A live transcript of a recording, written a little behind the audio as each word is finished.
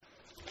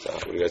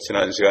우리가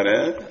지난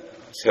시간에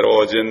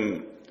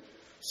새로워진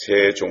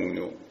새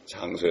종류,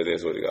 장소에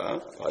대해서 우리가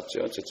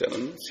봤죠.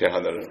 첫째는 새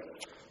하늘,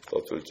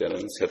 또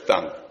둘째는 새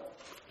땅,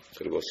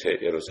 그리고 새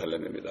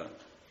예루살렘입니다.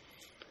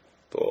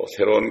 또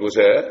새로운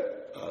곳에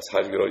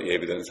살기로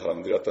예비된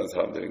사람들이 어떤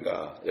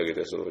사람들인가, 여기에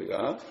대해서도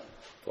우리가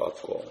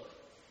보았고,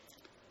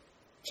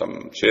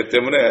 참 죄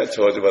때문에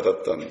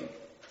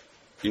저주받았던,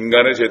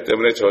 인간의 죄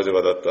때문에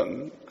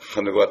저주받았던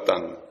하늘과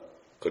땅,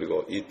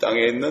 그리고 이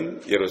땅에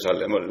있는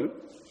예루살렘을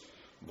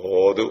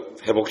모두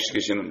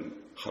회복시키시는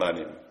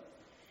하나님,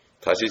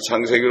 다시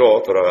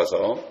창세기로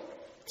돌아가서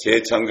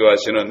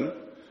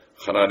재창조하시는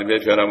하나님의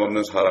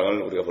변함없는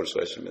사랑을 우리가 볼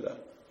수가 있습니다.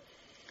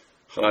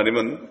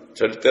 하나님은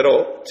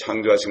절대로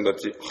창조하신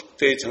것이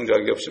헛되이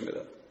창조한 게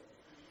없습니다.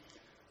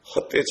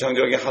 헛되이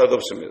창조한 게 하나도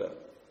없습니다.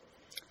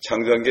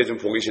 창조한 게 좀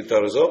보기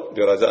싫다고 해서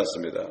멸하지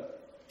않습니다.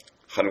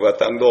 하늘과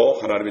땅도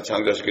하나님이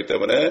창조하셨기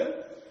때문에,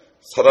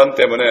 사단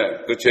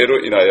때문에 그 죄로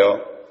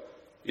인하여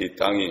이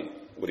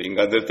땅이, 우리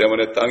인간들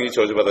때문에 땅이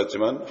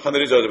저주받았지만,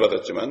 하늘이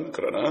저주받았지만,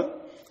 그러나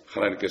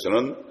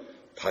하나님께서는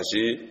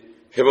다시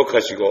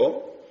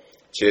회복하시고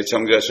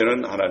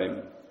재창조하시는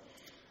하나님,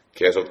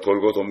 계속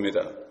돌고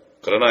돕니다.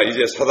 그러나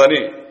이제 사단이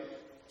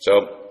저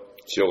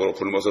지옥으로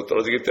굶어서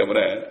떨어지기 때문에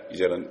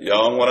이제는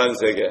영원한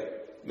세계,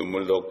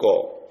 눈물도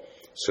없고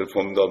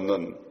슬픔도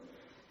없는,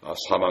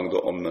 사망도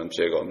없는,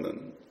 죄가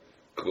없는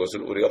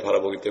그것을 우리가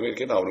바라보기 때문에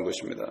이렇게 나오는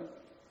것입니다.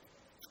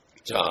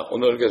 자,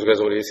 오늘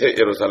계속해서 우리 새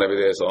예루살렘에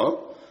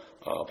대해서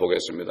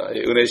보겠습니다. 이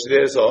은혜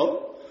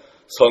시대에서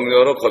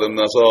성령으로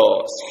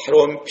거듭나서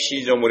새로운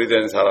피조물이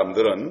된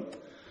사람들은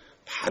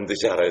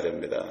반드시 알아야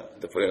됩니다.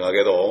 근데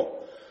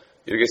불행하게도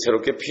이렇게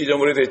새롭게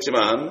피조물이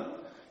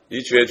됐지만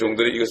이 주의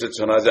종들이 이것을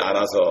전하지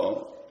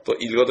않아서, 또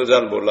읽어도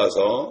잘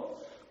몰라서,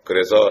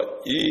 그래서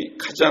이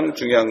가장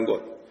중요한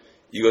것,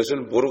 이것을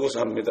모르고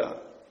삽니다.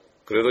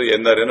 그래도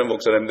옛날에는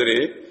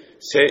목사님들이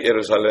새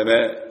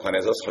예루살렘에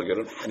관해서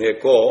설교를 많이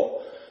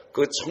했고,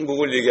 그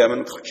천국을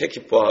얘기하면 그렇게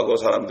기뻐하고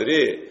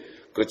사람들이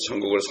그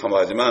천국을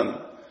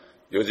사모하지만,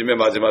 요즘의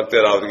마지막 때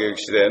라우디게일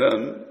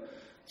시대에는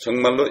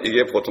정말로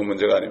이게 보통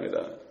문제가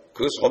아닙니다.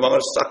 그 소망을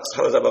싹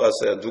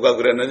사로잡아갔어요. 누가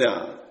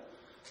그랬느냐?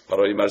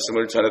 바로 이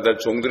말씀을 전해야 될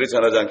종들이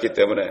전하지 않기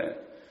때문에,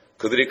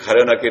 그들이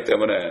가려놨기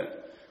때문에,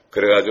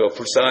 그래가지고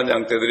불쌍한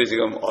양떼들이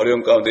지금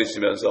어려움 가운데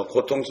있으면서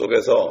고통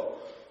속에서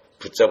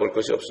붙잡을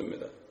것이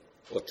없습니다.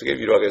 어떻게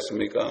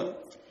위로하겠습니까?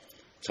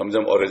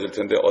 점점 어려질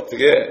텐데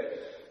어떻게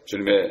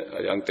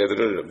주님의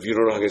양떼들을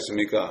위로를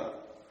하겠습니까?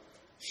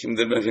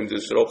 힘들면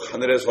힘들수록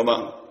하늘의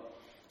소망,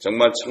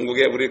 정말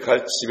천국에 우리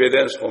갈 집에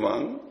대한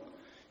소망,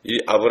 이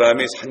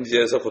아브라함이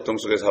산지에서 고통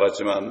속에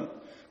살았지만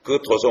그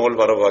도성을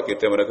바라보았기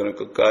때문에 그는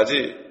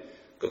끝까지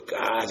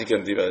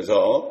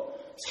견디면서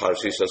살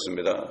수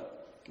있었습니다.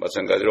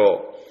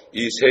 마찬가지로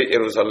이 새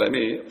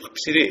예루살렘이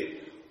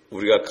확실히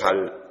우리가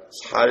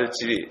살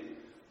집이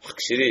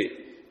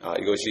확실히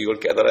이걸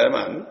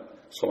깨달아야만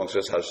소망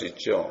속에 살 수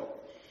있죠.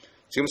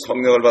 지금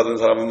성령을 받은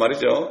사람은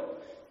말이죠,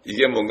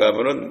 이게 뭔가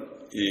하면은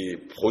이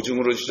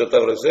보증으로 주셨다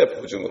그랬어요.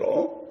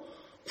 보증으로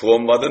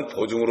구원받은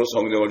보증으로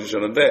성령을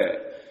주셨는데,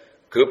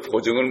 그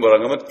보증을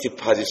뭐라고 하면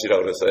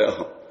디파짓이라고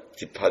그랬어요.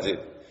 디파짓,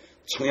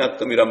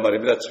 청약금이란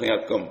말입니다.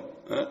 청약금.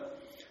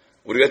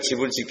 우리가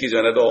집을 짓기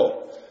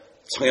전에도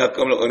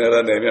청약금을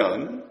은혜로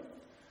내면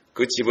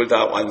그 집을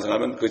다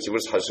완성하면 그 집을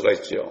살 수가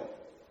있죠.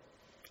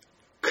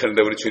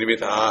 그런데 우리 주님이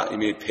다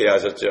이미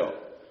폐하셨죠.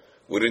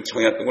 우리는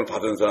청약금을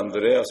받은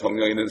사람들이에요.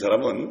 성령 있는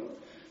사람은.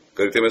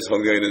 그렇기 때문에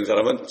성령 있는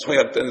사람은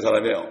청약된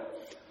사람이에요.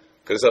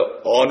 그래서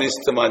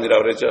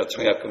어니스트만이라고 그랬죠.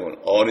 청약금을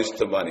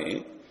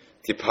어니스트만이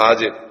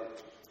디파짓.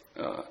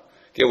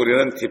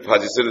 우리는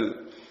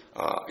디파짓을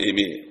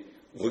이미,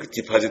 우리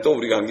디파짓도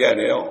우리가 한 게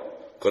아니에요.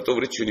 그것도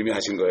우리 주님이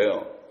하신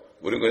거예요.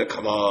 우리는 그냥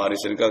가만히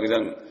있으니까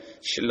그냥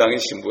신랑이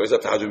신부에서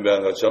다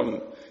준비한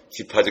것처럼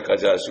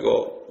디파짓까지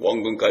하시고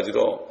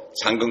원금까지도,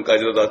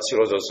 잔금까지도 다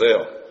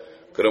치러줬어요.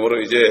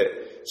 그러므로 이제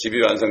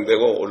집이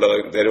완성되고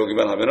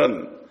내려오기만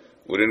하면은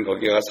우리는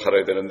거기에 가서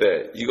살아야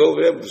되는데, 이거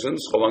왜 무슨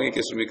소망이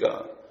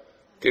있겠습니까?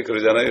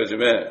 그러잖아요.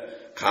 요즘에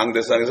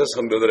강대상에서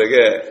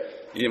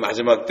성도들에게 이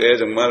마지막 때에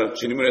정말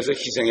주님을 위해서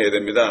희생해야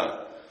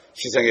됩니다.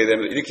 희생해야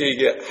됩니다. 이렇게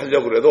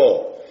얘기하려고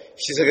해도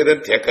희생에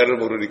대한 대가를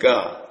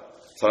모르니까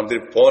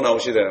사람들이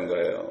번아웃이 되는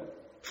거예요.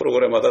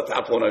 프로그램마다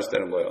다 번아웃이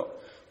되는 거예요.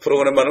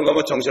 프로그램 많은 거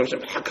하면 정신없이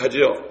막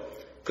하지요.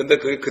 근데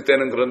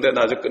그때는 그런데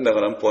나중에 끝나고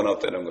나면 번아웃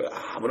되는 거예요.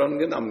 아무런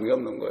게 남는 게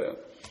없는 거예요.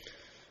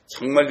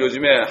 정말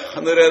요즘에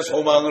하늘의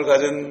소망을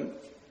가진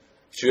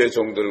주의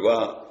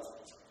종들과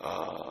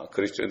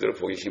그리스도인들을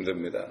보기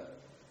힘듭니다.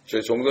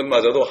 주의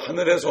종들마저도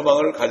하늘의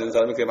소망을 가진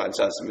사람이 그렇게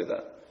많지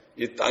않습니다.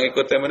 이 땅의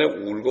것 때문에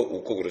울고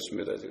웃고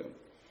그렇습니다. 지금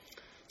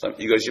참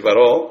이것이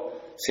바로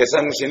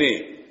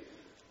세상신이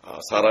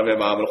사람의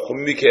마음을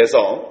혼미케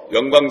해서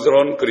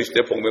영광스러운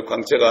그리스도의 복음의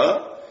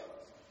광채가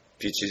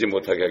비치지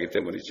못하게 하기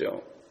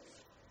때문이죠.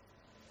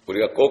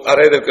 우리가 꼭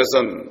알아야 될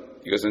것은,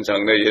 이것은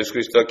장래 예수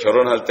그리스도와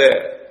결혼할 때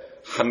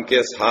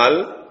함께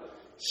살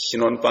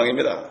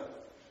신혼방입니다.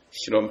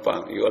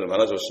 신혼방, 이거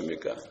얼마나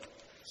좋습니까?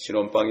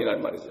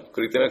 신혼방이란 말이죠.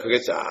 그렇기 때문에 그게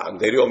쫙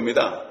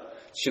내려옵니다.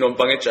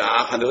 신혼방이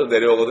쫙 하늘에서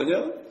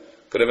내려오거든요.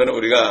 그러면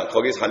우리가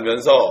거기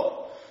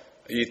살면서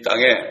이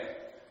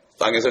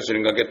땅에서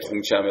주님과 함께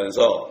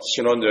동치하면서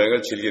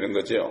신혼여행을 즐기는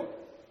거죠.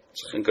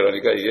 참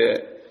그러니까 이게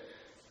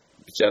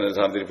믿지 않는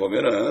사람들이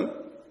보면은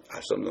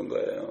알 수 없는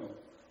거예요.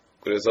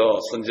 그래서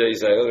선지자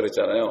이사야가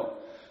그랬잖아요.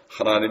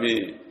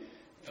 하나님이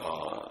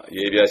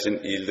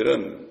예비하신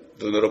일들은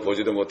눈으로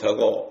보지도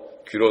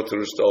못하고 귀로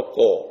들을 수도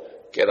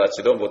없고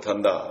깨닫지도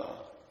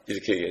못한다.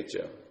 이렇게 얘기했죠.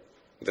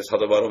 근데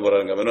사도 바울은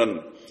뭐라는가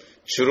하면은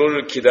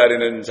주를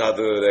기다리는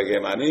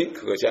자들에게만이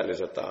그것이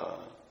알려졌다.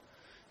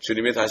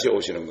 주님이 다시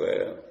오시는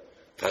거예요.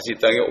 다시 이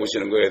땅에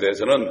오시는 거에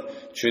대해서는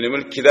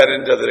주님을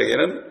기다리는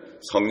자들에게는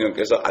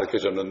성령께서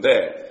알려줬는데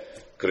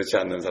그렇지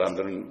않는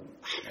사람들은 아무리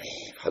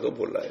봐도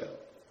몰라요.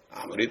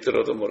 아무리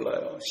들어도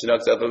몰라요.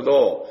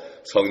 신학자들도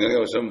성령이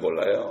오시면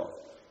몰라요.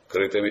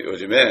 그렇기 때문에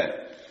요즘에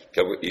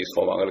결국 이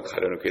소망을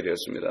가려놓게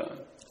되었습니다.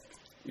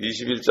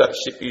 21장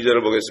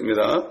 12절을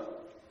보겠습니다.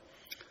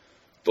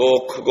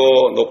 또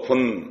크고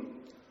높은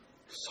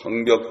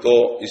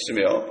성벽도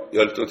있으며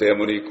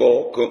 12대문이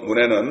있고 그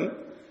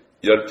문에는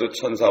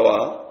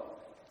 12천사와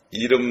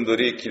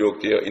이름들이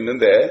기록되어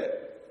있는데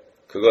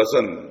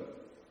그것은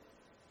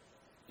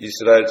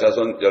이스라엘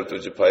자손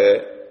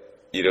 12지파의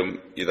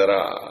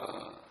이름이더라.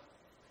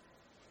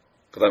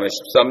 그 다음에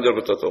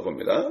 13절부터 또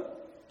봅니다.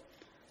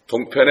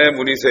 동편의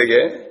문이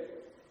 3개,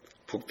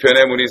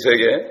 북편의 문이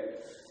 3개,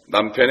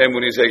 남편의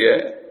문이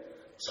 3개,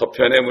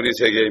 서편의 문이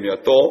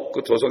 3개이며 또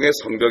그 도성의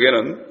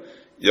성벽에는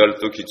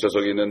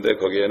 12기초석이 있는데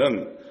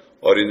거기에는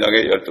어린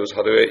양의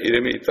 12사도의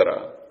이름이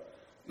있더라.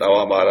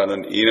 나와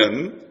말하는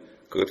이는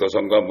그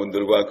도성과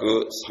문들과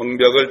그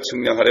성벽을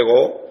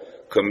측량하려고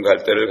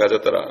금갈대를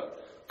가졌더라.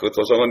 그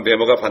도성은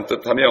네모가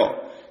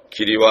반듯하며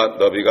길이와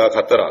너비가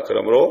같더라.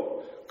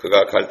 그러므로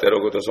그가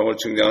갈대로 그 도성을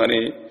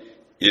측량하니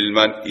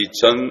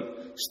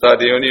 12,000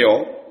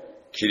 스타디온이요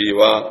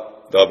길이와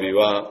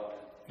너비와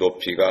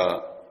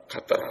높이가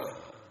같더라.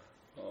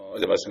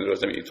 어제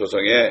말씀드렸지만 이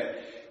도성의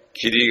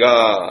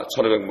길이가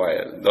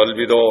 1500마일,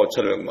 넓이도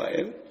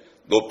 1500마일,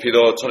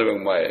 높이도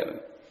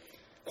 1500마일,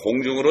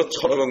 공중으로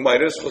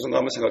 1500마일을 소승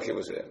한번 생각해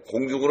보세요.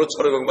 공중으로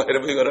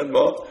 1500마일이면 이거는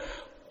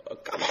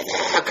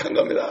까마득한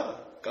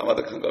겁니다.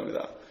 까마득한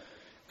겁니다.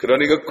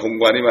 그러니 그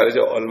공간이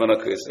말이죠. 얼마나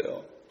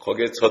크겠어요.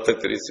 거기에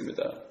저택들이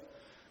있습니다.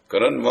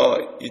 그건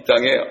이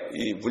땅에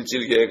이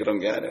물질계의 그런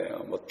게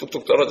아니에요.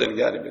 뚝뚝 떨어지는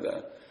게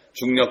아닙니다.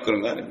 중력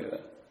그런 거 아닙니다.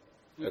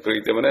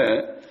 그렇기 때문에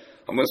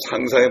한번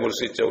상상해 볼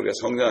수 있죠. 우리가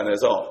성령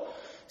안에서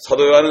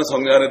사도 요한은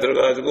성령 안에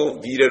들어가가지고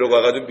미래로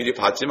가가지고 미리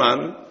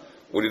봤지만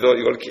우리도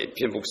이걸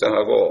깊이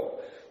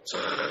묵상하고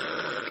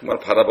정말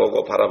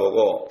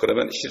바라보고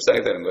그러면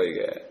실상이 되는 거예요.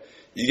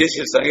 이게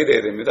실상이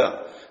돼야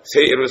됩니다.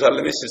 새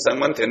예루살렘이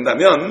실상만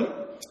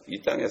된다면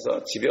이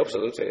땅에서 집이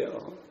없어도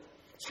돼요.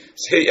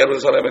 새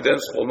예루살렘에 대한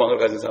소망을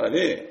가진 사람이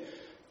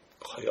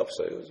거의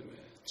없어요. 요즘에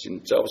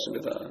진짜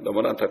없습니다.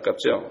 너무나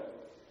안타깝죠.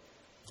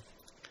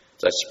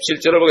 자,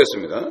 17절을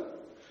보겠습니다.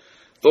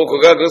 또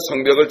그가 그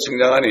성벽을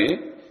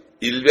측량하니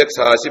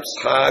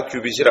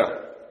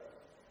 144규빗이라.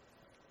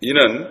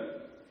 이는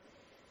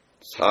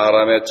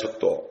사람의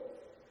척도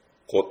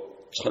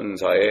곧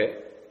천사의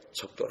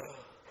척도라.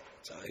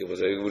 자, 이거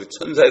보세요. 우리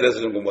천사에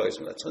대해서 좀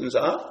공부하겠습니다.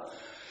 천사,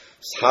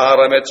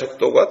 사람의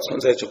척도가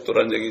천사의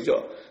척도라는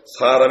얘기죠.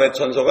 사람의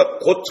천사가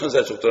곧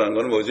천사의 척도라는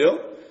건 뭐죠?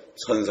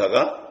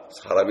 천사가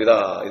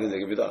사람이다 이런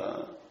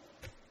얘기입니다.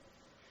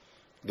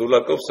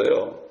 놀랄 거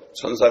없어요.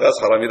 천사가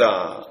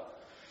사람이다.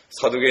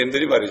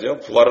 사두개인들이 말이죠.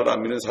 부활을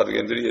안 믿는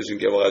사두개인들이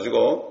예수님께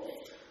와가지고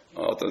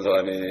어떤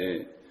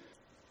사람이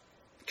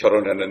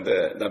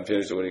결혼했는데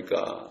남편이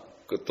죽으니까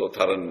그 또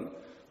다른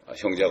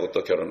형제하고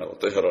또 결혼하고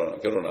또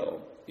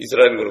결혼하고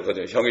이스라엘은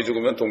그렇거든요. 형이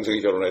죽으면 동생이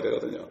결혼해야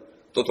되거든요.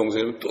 또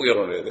동생이면 또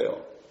결혼해야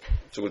돼요.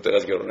 죽을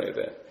때까지 결혼해야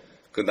돼.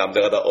 그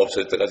남자가 다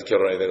없을 때까지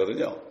결혼해야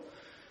되거든요.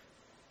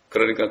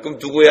 그러니까 그럼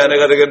누구의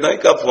아내가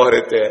되겠나니까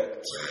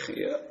부활했대.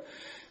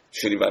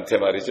 주님한테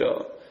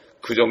말이죠.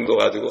 그 정도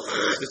가지고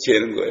아주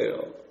재는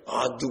거예요.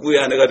 누구의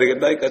아내가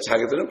되겠나니까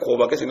자기들은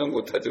그거밖에 생각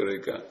못하죠.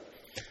 그러니까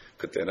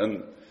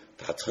그때는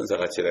다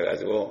천사같이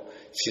돼가지고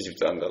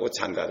시집도 안 가고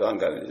장가도 안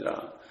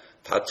가느니라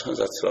다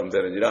천사처럼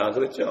되느니라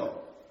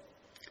그랬죠.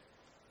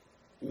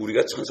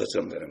 우리가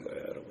천사처럼 되는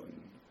거예요, 여러분.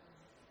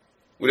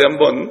 우리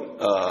한번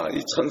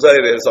이 천사에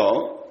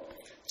대해서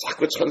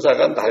자꾸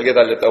천사가 날개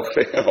달렸다고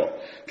그래요.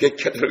 그게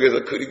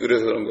캐톨릭에서 글이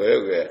그래서 그런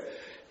거예요. 그게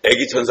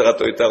애기 천사가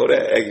또 있다고 그래.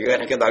 애기가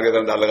이렇게 날개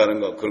달려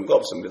날아가는 거 그런 거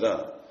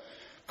없습니다.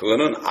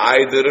 그거는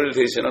아이들을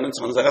대신하는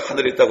천사가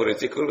하늘에 있다고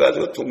그랬지. 그걸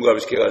가지고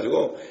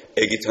둔갑시켜가지고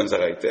애기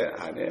천사가 있대.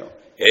 아니에요.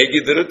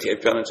 애기들을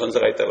대표하는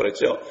천사가 있다고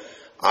그랬죠.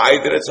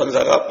 아이들의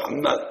천사가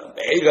밤낮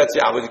매일같이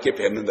아버지께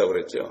뵙는다고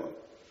그랬죠.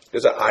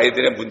 그래서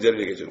아이들의 문제를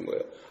얘기해 주는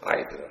거예요.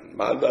 아이들은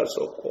말도 할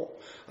수 없고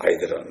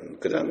아이들은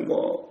그냥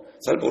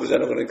잘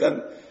모르잖아요.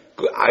 그러니까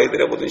그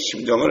아이들의 모든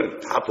심정을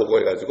다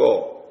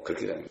보고해가지고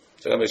그렇게 되는 거예요.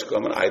 제가 멕시코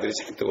가면 아이들이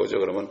잔뜩 오죠.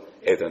 그러면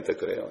애들한테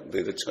그래요.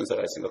 너희들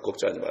천사가 있으니까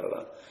걱정하지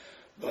말아라.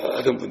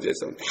 모든 문제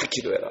있으면 다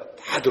기도해라.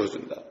 다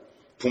들어준다.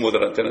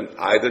 부모들한테는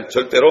아이들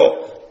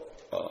절대로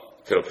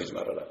괴롭히지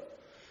말아라.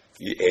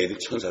 이 애들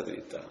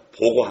천사들이 있다.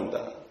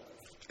 보고한다.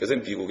 그래서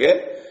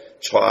미국에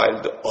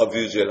child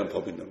abuse라는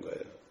법이 있는 거예요.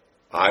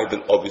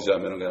 아이들 어뷰즈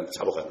하면 그냥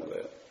잡아가는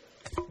거예요.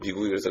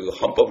 미국이 그래서 그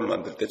헌법을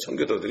만들 때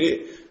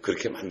청교도들이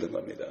그렇게 만든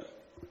겁니다.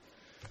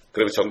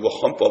 그리고 정부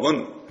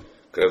헌법은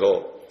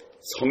그래도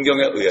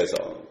성경에 의해서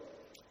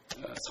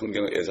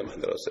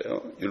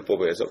만들었어요.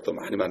 율법에 의해서 또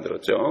많이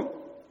만들었죠.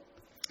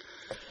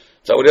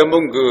 자, 우리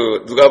한번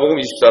그 누가복음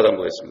 24장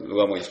보겠습니다.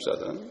 누가복음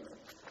 24장.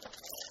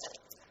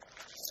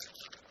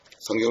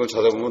 성경을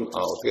찾아보면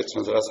어떻게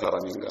천사가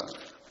사람인가.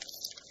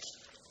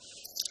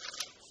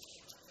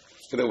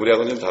 근데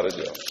우리하고는 좀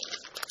다르죠.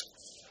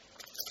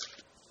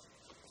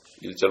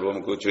 1절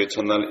보면 그 주의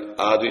첫날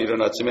아주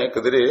이른 아침에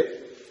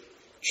그들이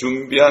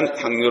준비한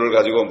향료를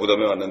가지고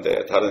무덤에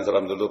왔는데 다른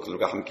사람들도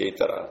그들과 함께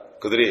있더라.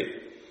 그들이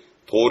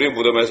돌이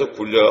무덤에서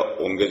굴려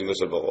옮겨진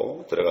것을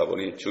보고 들어가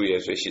보니 주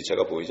예수의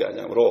시체가 보이지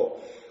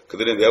않으므로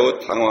그들이 매우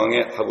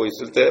당황해하고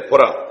있을 때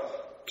보라,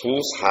 두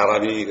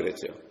사람이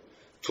그랬죠.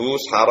 두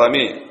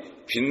사람이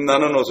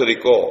빛나는 옷을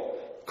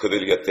입고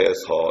그들 곁에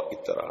서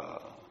있더라.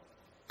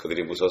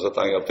 그들이 무서워서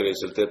땅에 엎드려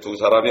있을 때 두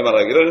사람이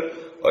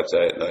말하기를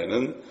어찌하여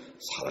너희는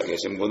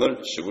살아계신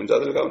분을 죽은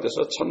자들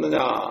가운데서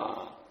찾느냐.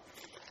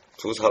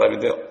 두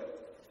사람인데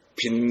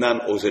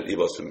빛난 옷을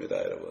입었습니다,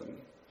 여러분.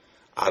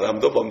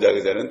 아담도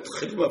범죄하기 전에는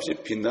틀림없이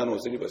빛난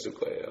옷을 입었을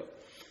거예요.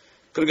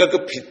 그러니까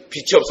그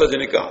빛이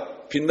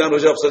없어지니까, 빛난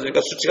옷이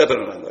없어지니까 수치가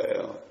드러난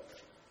거예요.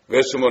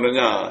 왜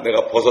숨었느냐?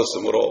 내가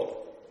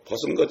벗었으므로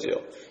벗은 거지요.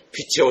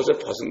 빛의 옷을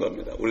벗은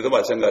겁니다. 우리도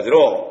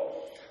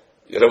마찬가지로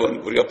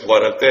여러분, 우리가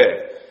부활할 때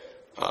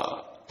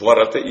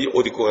이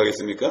옷 입고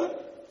가겠습니까?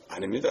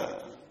 아닙니다.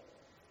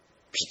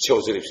 빛의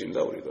옷을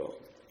입습니다, 우리도.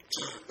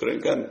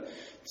 그러니까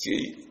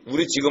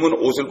우리 지금은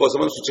옷을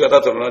벗으면 수치가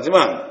다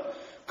드러나지만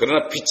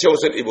그러나 빛의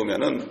옷을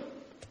입으면은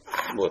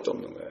아무것도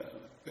없는 거예요.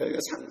 그러니까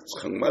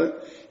정말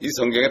이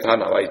성경에 다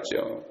나와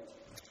있죠.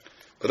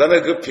 그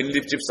다음에 그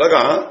빌립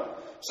집사가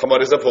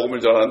사마리아에서 복음을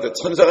전하는데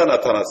천사가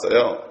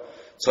나타났어요.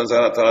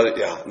 천사가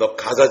나타나서 야, 너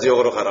가자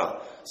지역으로 가라.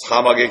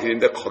 사막의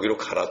길인데 거기로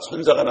가라.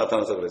 천사가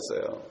나타나서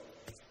그랬어요.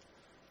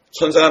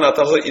 천사가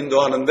나타나서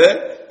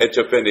인도하는데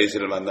에티오피아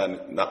내시를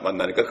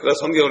만나니까 그가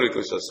성경을 읽고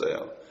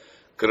있었어요.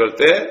 그럴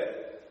때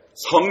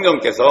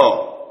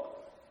성령께서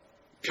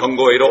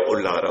병거 위로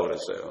올라가라고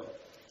그랬어요.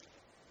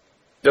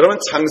 여러분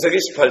창세기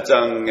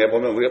 18장에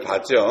보면 우리가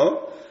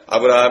봤죠.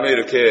 아브라함이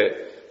이렇게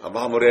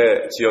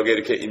마물의 지역에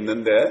이렇게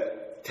있는데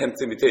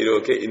텐트 밑에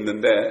이렇게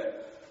있는데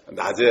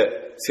낮에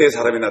세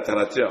사람이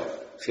나타났죠.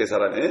 세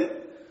사람이.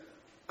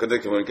 근데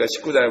보니까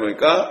 19장에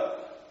보니까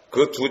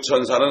그 두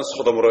천사는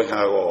소돔으로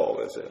향하고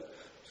그랬어요.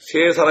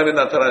 세 사람이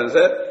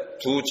나타나는데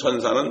두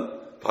천사는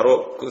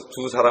바로 그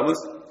두 사람은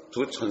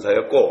두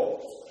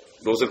천사였고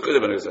롯을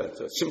끄집어내서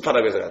갔죠.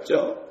 심판하기 위해서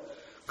갔죠.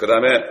 그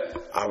다음에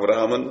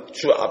아브라함은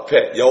주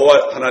앞에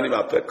여호와 하나님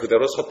앞에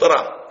그대로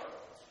섰더라.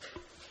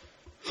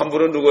 한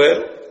분은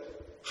누구예요?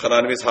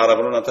 하나님이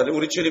사람으로 나타나는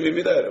우리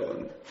주님입니다,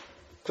 여러분.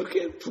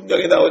 그렇게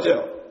분명히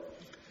나오죠.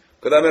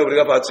 그 다음에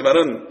우리가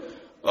봤지만은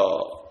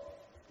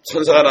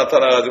천사가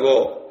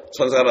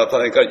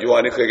나타나니까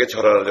요한이 그에게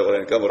절하려고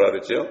그러니까 뭐라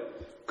그랬죠?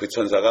 그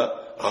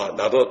천사가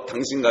나도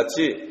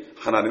당신같이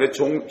하나님의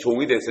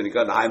종이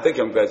됐으니까 나한테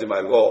경배하지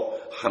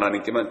말고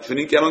하나님께만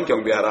주님께만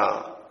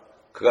경배하라.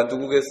 그가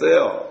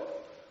누구겠어요?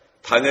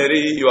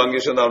 다니엘이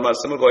요한계시록 나올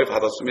말씀을 거의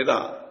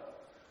받았습니다.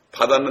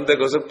 받았는데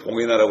그것을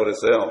봉인하라고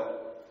그랬어요.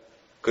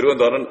 그리고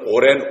너는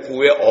오랜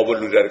후에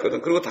업을 누리라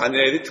했거든. 그리고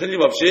다니엘이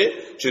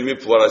틀림없이 주님이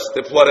부활하실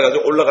때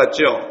부활해가지고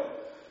올라갔죠.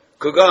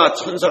 그가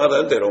천사가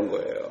다 내려온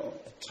거예요.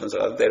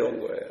 천사가 내려온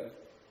거예요.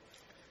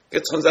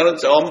 천사는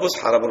전부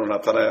사람으로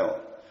나타나요.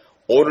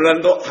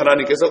 오늘날도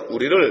하나님께서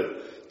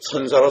우리를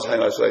천사로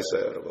사용할 수가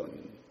있어요, 여러분.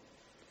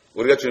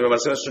 우리가 주님의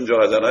말씀에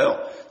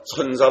순종하잖아요.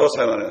 천사로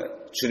사용하는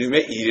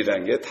주님의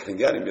일이라는 게 다른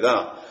게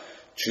아닙니다.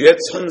 주의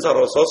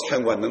천사로서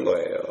사용받는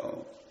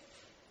거예요.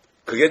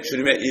 그게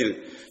주님의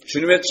일.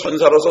 주님의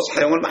천사로서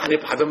사용을 많이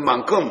받은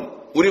만큼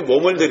우리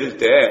몸을 드릴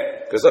때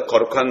그래서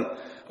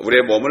거룩한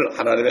우리의 몸을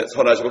하나님의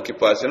선하시고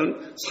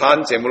기뻐하시는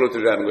사한 제물로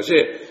드리라는 것이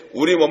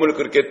우리 몸을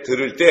그렇게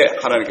드릴 때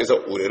하나님께서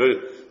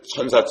우리를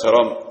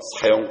천사처럼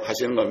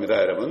사용하시는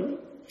겁니다, 여러분.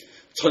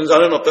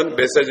 천사는 어떤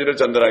메시지를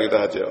전달하기도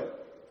하죠.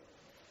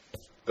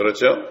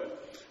 그렇죠?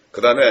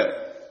 그 다음에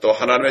또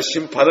하나님의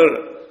심판을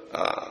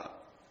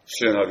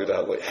수행하기도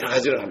하고 여러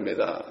가지를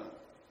합니다.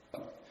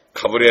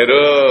 가브리엘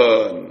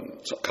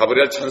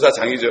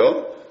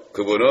천사장이죠.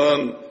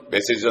 그분은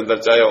메시지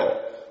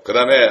전달자요. 그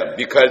다음에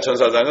미카엘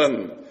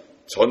천사장은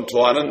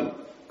전투하는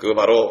그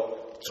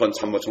바로 전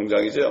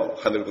참모총장이죠.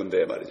 하늘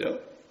군대에 말이죠.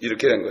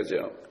 이렇게 된 거죠.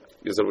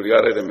 이것을 우리가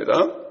알아야 됩니다.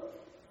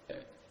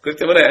 그렇기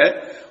때문에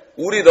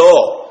우리도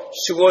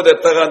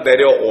휴거됐다가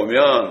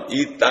내려오면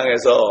이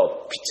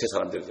땅에서 빛의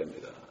사람들이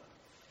됩니다.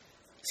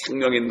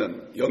 생명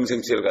있는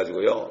영생체를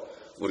가지고요.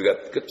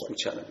 우리가 그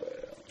통치하는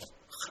거예요.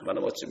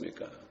 얼마나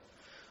멋집니까?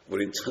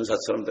 우린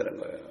천사처럼 되는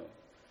거예요.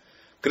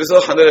 그래서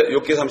하늘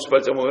욥기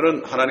 38장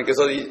보면은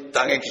하나님께서 이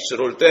땅에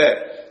기수로 올 때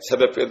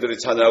새벽별들이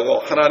찬양하고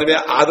하나님의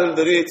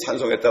아들들이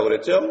찬송했다고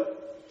그랬죠?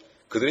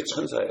 그들이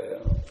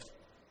천사예요.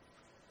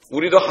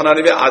 우리도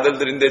하나님의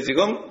아들들인데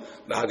지금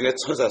나중에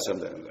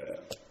천사처럼 되는 거예요.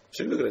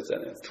 주님이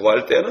그랬잖아요.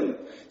 부활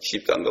때는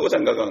시집도 안 가고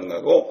장가도 안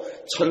가고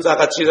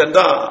천사같이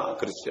된다.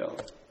 그렇죠.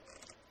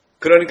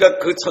 그러니까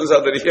그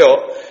천사들이요,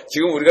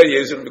 지금 우리가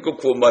예수를 믿고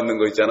구원받는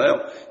거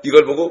있잖아요.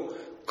 이걸 보고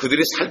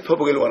그들이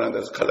살펴보기를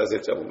원한다서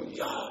갈라디아서 보면,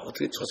 야,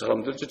 어떻게 저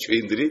사람들, 저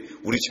죄인들이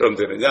우리처럼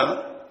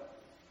되느냐?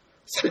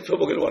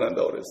 살펴보기를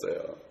원한다고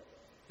그랬어요.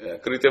 예,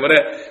 그렇기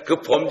때문에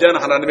그 범죄한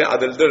하나님의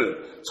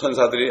아들들,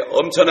 천사들이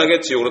엄청나게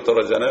지옥으로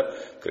떨어지잖아요.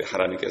 그래,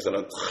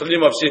 하나님께서는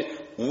틀림없이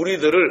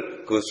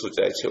우리들을 그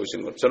숫자에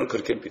채우신 걸 저는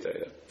그렇게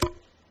믿어요.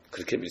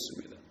 그렇게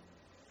믿습니다.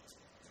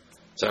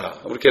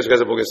 자, 우리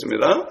계속해서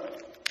보겠습니다.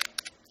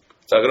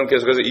 자, 그럼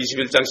계속해서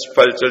 21장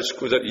 18절,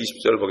 19절,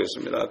 20절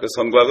보겠습니다. 그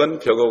성곽은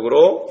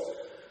벽옥으로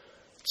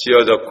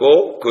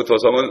지어졌고 그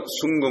도성은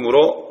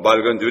순금으로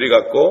맑은 유리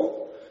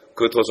같고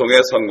그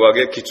도성의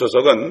성곽의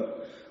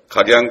기초석은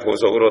각양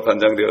보석으로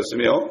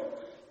단장되었으며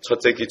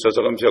첫째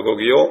기초석은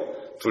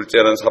벽옥이요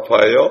둘째는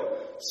사파이어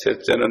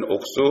셋째는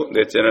옥수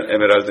넷째는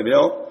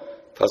에메랄드며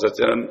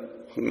다섯째는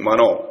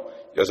홍마노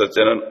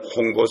여섯째는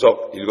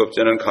홍보석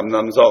일곱째는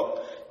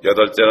감남석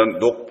여덟째는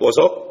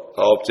녹보석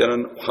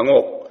아홉째는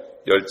황옥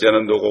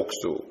열째는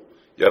녹옥수,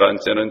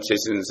 11째는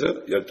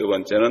제신스,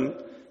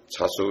 12번째는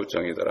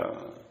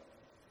자수정이더라.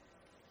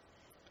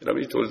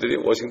 여러분, 이 돌들이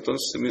워싱턴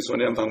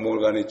스미소니안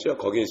박물관에 있죠?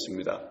 거기에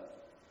있습니다.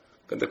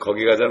 근데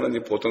거기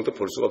가자면 보통 또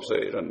볼 수가 없어요.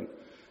 이런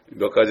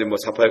몇 가지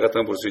사파이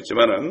같은 거 볼 수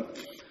있지만은,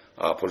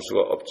 볼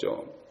수가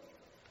없죠.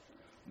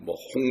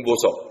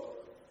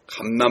 홍보석,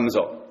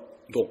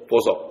 감남석,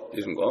 녹보석,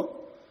 이런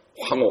거,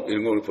 황옥,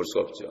 이런 걸 볼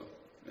수가 없죠.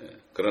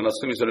 그러나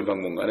스미소니안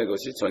박물관에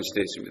그것이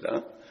전시되어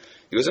있습니다.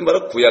 이것은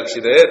바로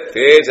구약시대의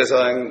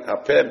대제사장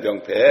앞에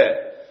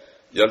명패에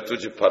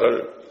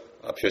 12지파를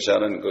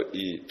표시하는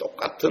이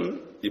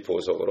똑같은 이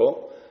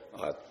보석으로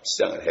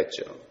치장을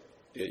했죠.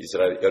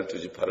 이스라엘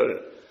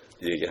 12지파를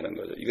얘기하는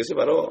거죠. 이것이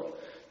바로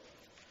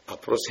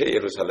앞으로 새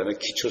예루살렘의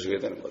기초석이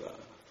되는 거다.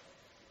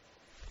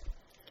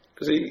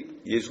 그래서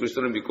예수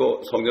그리스도를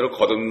믿고 성령을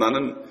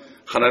거듭나는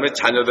하나님의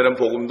자녀되는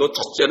복음도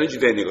첫째는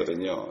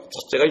유대인이거든요.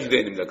 첫째가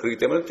유대인입니다. 그렇기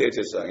때문에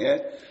대제사장의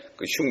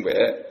그 흉배에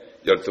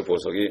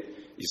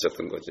 12보석이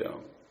있었던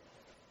거죠.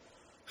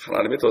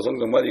 하나님의 도성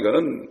정말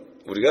이거는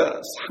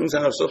우리가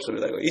상상할 수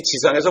없습니다. 이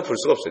지상에서 볼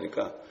수가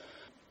없으니까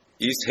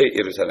이 새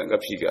예루살렘과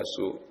비교할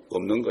수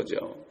없는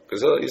거죠.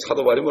 그래서 이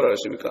사도 바울이 뭐라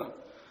했습니까?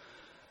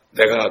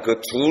 내가 그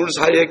둘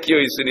사이에 끼어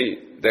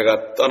있으니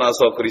내가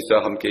떠나서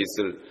그리스도와 함께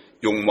있을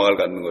욕망을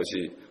갖는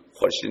것이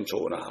훨씬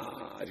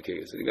좋으나 이렇게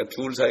얘기했어요. 그러니까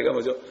둘 사이가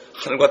뭐죠?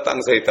 하늘과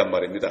땅 사이에 있단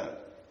말입니다.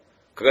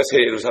 그가 새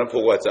예루살렘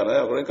보고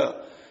왔잖아요.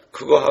 그러니까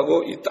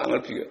그거하고 이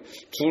땅을 비교,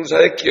 둘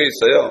사이에 끼어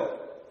있어요.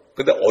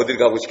 근데 어딜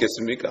가고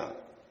싶겠습니까?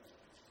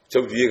 저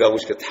위에 가고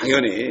싶겠,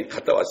 당연히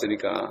갔다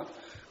왔으니까.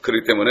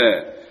 그렇기 때문에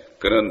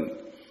그는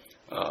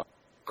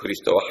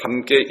그리스도와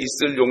함께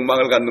있을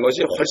욕망을 갖는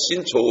것이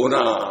훨씬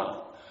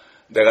좋으나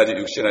내가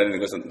지금 육신 안에 있는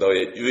것은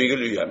너의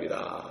유익을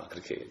위함이다.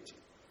 그렇게 얘기했지.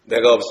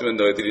 내가 없으면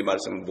너희들이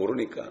말씀을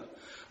모르니까.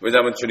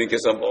 왜냐하면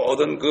주님께서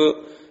모든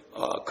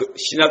그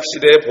신약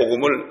시대의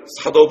복음을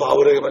사도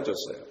바울에게만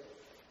줬어요.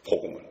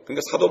 복음을.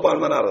 그러니까 사도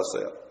바울만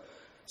알았어요.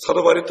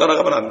 사도 바울이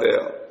떠나가면 안 돼요.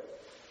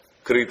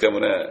 그렇기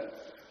때문에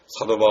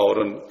사도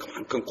바울은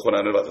그만큼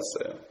고난을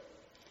받았어요.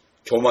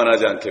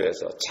 교만하지 않기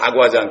위해서,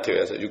 자고하지 않기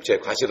위해서 육체의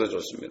과시도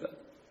좋습니다.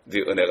 네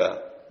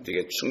은혜가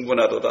네게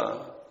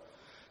충분하도다.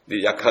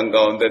 네 약한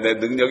가운데 내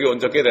능력이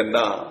온전케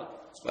된다.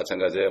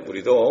 마찬가지예요.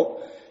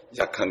 우리도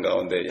약한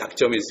가운데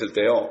약점이 있을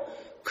때요.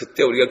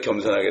 그때 우리가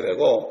겸손하게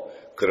되고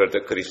그럴 때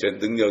그리스도의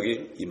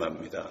능력이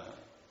임합니다.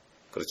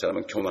 그렇지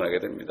않으면 교만하게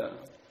됩니다.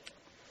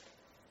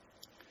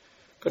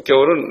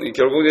 겨울은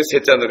결국 이제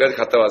셋째 하늘까지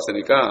갔다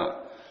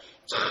왔으니까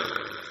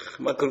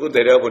막 그러고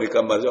내려와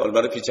보니까 말이죠.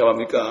 얼마나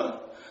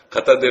비참합니까?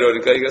 갔다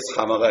내려오니까 이게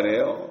사막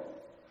아니에요.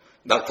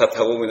 낙타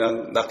타고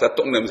그냥 낙타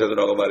똥 냄새도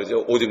나고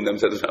말이죠. 오줌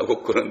냄새도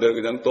나고 그런데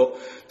그냥 또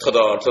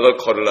터덜터덜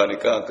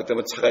걸으려니까 그때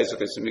뭐 차가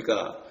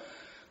있었겠습니까?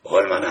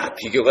 얼마나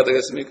비교가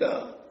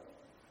되겠습니까?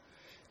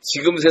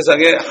 지금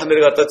세상에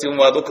하늘에 갔다 지금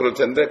와도 그럴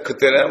텐데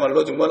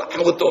그때야말로 정말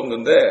아무것도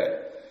없는데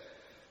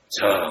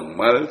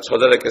정말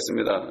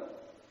처절했겠습니다.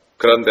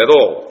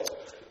 그런데도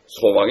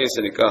소망이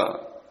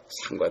있으니까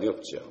상관이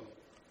없죠.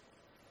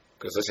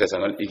 그래서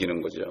세상을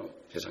이기는 거죠.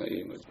 세상을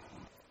이기는 거죠.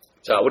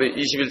 자, 우리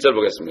 21절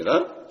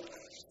보겠습니다.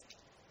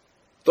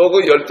 또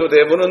그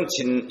 12대문은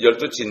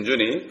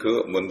 12진주니 그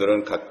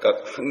문들은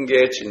각각 한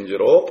개의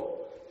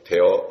진주로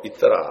되어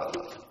있더라.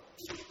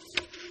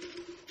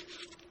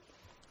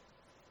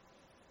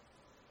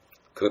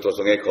 그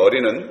도성의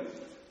거리는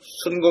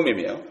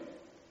순금이며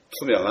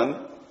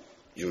투명한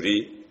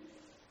유리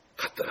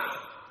같더라.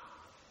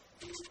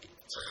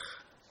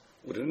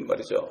 우리는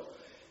말이죠.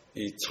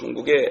 이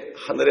천국의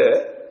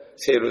하늘의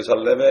새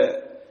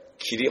예루살렘의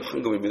길이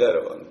황금입니다,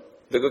 여러분.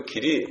 근데 그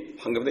길이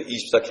황금인데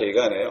 24K가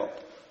아니에요.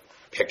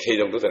 100K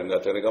정도 되는 것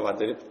같아요. 그러니까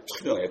완전히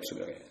투명해.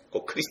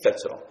 꼭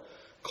크리스탈처럼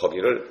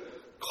거기를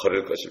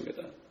걸을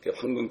것입니다.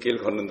 황금길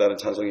걷는다는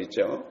찬송이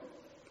있죠.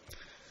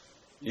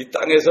 이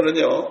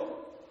땅에서는요,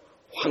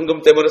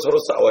 황금 때문에 서로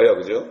싸워요,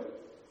 그죠?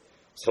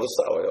 서로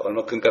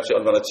싸워요. 금값이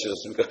얼마나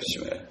치솟습니까?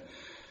 요즘에.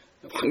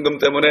 황금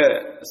때문에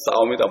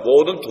싸웁니다.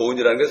 모든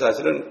돈이라는 게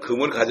사실은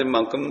금을 가진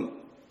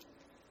만큼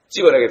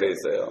찍어내게 돼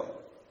있어요.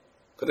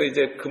 근데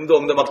이제 금도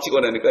없는데 막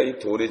찍어내니까 이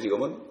돈이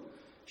지금은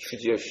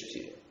휴지예요,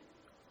 휴지.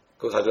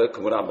 그거 가져야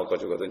금을 안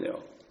바꿔주거든요.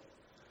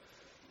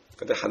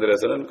 근데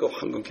하늘에서는 그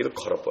황금길을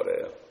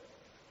걸어버려요.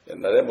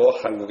 옛날에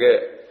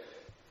한국에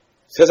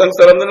세상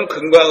사람들은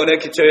금과 은에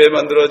기초에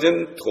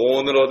만들어진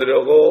돈을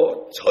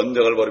얻으려고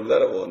전쟁을 벌입니다,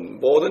 여러분.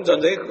 모든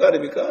전쟁이 그거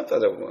아닙니까?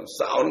 따져보면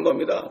싸우는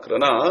겁니다.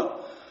 그러나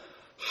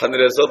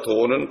하늘에서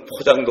돈은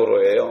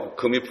포장도로예요.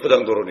 금이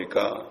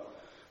포장도로니까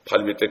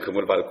발밑에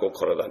금을 밟고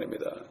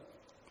걸어다닙니다.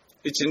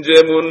 이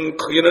진주의 문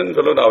크기는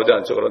별로 나오지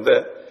않죠. 그런데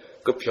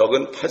그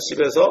벽은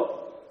 80에서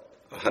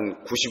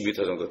한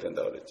 90m 정도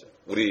된다고 그랬죠.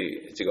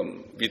 우리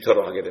지금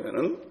미터로 하게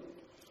되면은.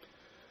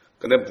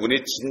 근데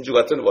문이 진주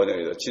같은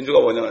원형이죠. 진주가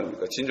원형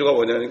아닙니까? 진주가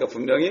원형이니까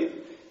분명히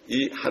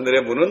이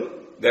하늘의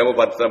문은 네모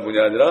반듯한 문이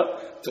아니라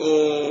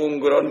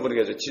둥그런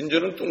문이겠죠.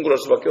 진주는 둥그럴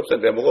수밖에 없어요.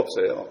 네모가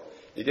없어요.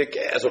 이게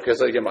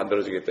계속해서 이게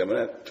만들어지기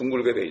때문에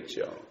둥글게 돼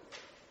있죠.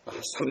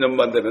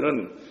 3년만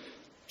되면은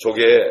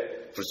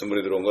조개에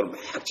불순물이 들어온 걸 막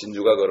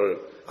진주가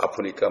그걸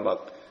아프니까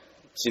막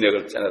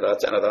진액을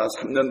짜내다가 한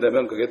 3년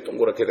되면 그게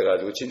동그랗게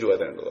돼가지고 진주가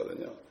되는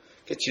거거든요.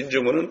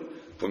 진주문은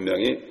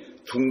분명히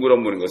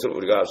둥그런 문인 것을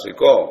우리가 알 수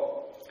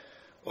있고,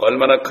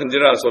 얼마나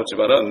큰지는 알 수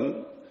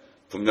없지만은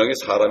분명히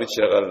사람이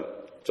지나갈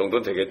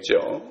정도는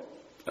되겠죠.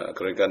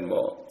 그러니까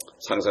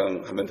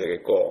상상하면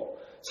되겠고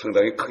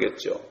상당히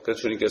크겠죠. 그래서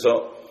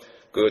주님께서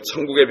그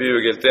천국의 비유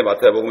얘기할 때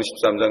마태복음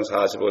 13장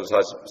 45절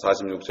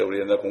 46절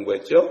우리 옛날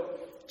공부했죠.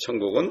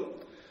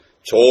 천국은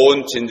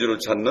좋은 진주를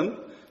찾는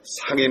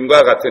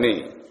상인과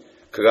같으니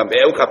그가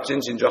매우 값진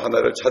진주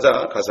하나를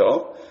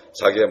찾아가서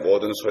자기의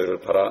모든 소유를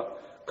팔아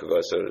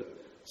그것을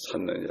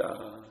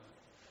샀느니라.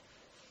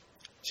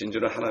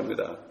 진주는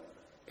하나입니다.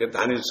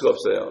 나뉠 수가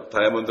없어요.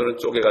 다이아몬드는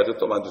쪼개가지고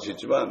또 만들 수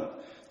있지만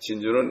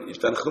진주는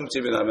일단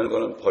흠집이 나면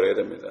그거는 버려야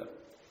됩니다.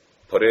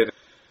 버려야 됩니다.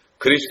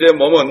 그리스도의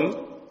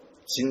몸은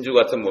진주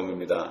같은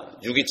몸입니다.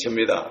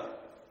 유기체입니다.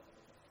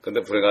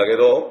 그런데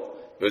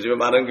불행하게도 요즘에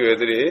많은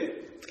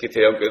교회들이 특히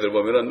대형 교회들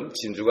보면은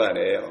진주가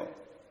아니에요.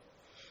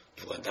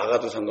 누가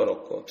나가도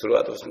상관없고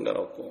들어가도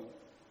상관없고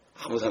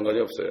아무 상관이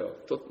없어요.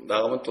 또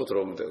나가면 또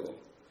들어오면 되고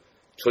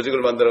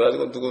조직을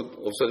만들어가지고 누구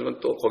없어지면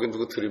또 거기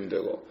누구 들이면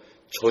되고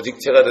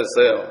조직체가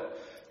됐어요.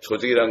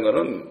 조직이란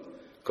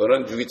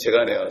그거는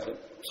유기체가 아니에요.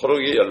 서로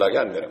이게 연락이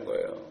안 되는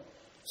거예요.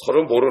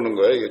 서로 모르는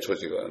거예요. 이게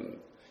조직은.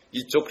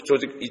 이쪽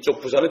조직,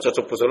 이쪽 부서는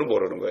저쪽 부서를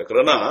모르는 거예요.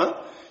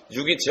 그러나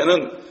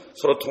유기체는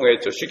서로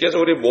통해있죠. 쉽게 해서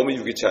우리 몸이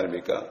유기체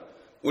아닙니까?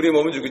 우리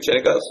몸은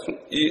유기체니까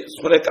이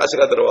손에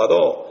가시가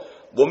들어가도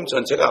몸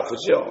전체가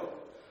아프죠.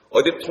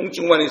 어디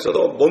통증만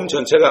있어도 몸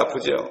전체가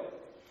아프죠.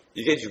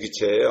 이게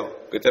유기체예요.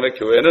 그렇기 때문에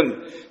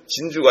교회는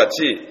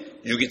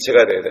진주같이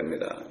유기체가 돼야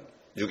됩니다.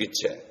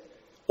 유기체.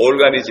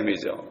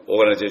 오르가니즘이죠.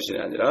 오르가니즘이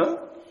아니라.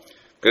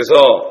 그래서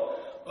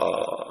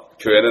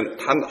교회는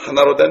단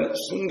하나로 된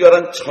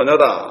순결한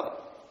처녀다.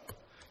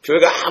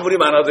 교회가 아무리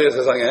많아도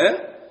세상에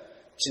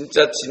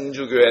진짜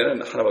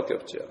진주교회는 하나밖에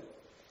없죠.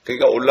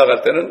 그러니까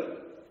올라갈 때는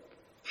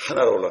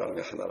하나로 올라가는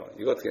거예요. 하나로.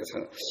 이거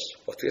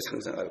어떻게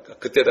상상할까?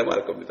 그때 되면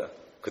알 겁니다.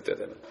 그때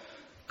되면.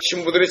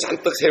 신부들이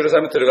잔뜩 새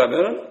예루살렘에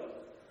들어가면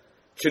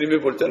주님이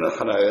볼 때는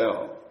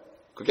하나예요.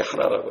 그게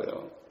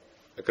하나라고요.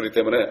 그렇기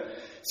때문에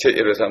새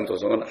예루살렘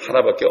도성은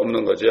하나밖에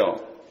없는 거죠.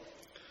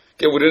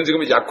 그러니까 우리는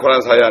지금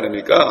약혼한 사이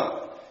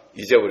아닙니까?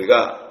 이제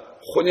우리가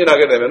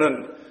혼인하게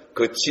되면은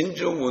그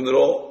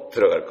진주문으로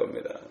들어갈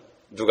겁니다.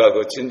 누가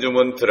그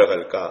진주문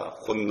들어갈까?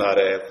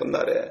 훗날에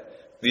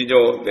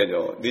니뇨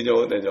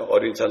내뇨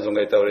어린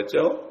찬송가 있다고 그랬죠?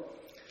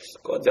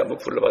 그거 언제 한번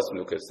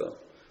불러봤으면 좋겠어.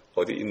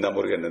 어디 있나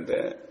모르겠는데.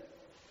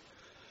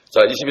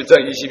 자,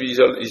 21장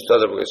 22절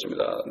 24절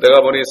보겠습니다.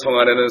 내가 보니 성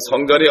안에는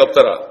성전이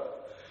없더라.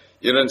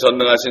 이는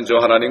전능하신 주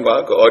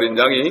하나님과 그 어린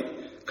양이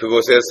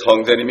그곳의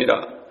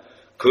성전임이라.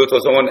 그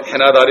도성은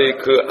해나 달이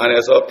그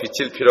안에서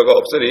비칠 필요가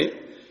없으니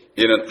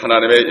이는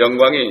하나님의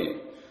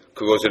영광이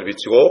그곳을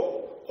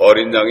비치고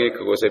어린 양이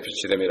그곳에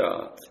빛이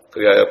됨이라.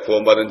 그리하여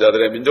구원받은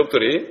자들의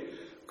민족들이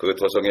그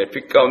도성의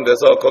빛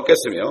가운데서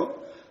걷겠으며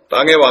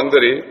땅의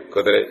왕들이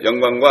그들의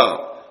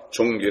영광과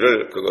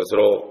존귀를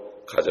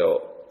그것으로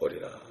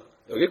가져오리라.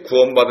 여기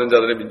구원받은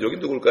자들의 민족이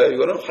누굴까요?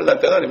 이거는 환란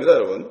때가 아닙니다,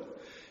 여러분.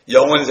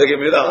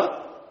 영원세계입니다.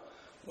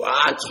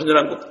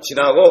 천년왕국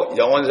지나고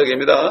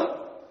영원세계입니다.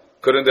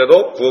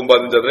 그런데도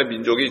구원받은 자들의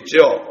민족이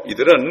있죠.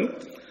 이들은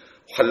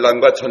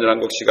환란과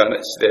천년왕국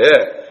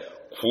시대에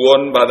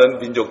구원받은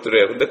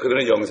민족들이에요. 그런데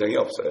그들은 영생이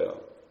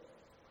없어요.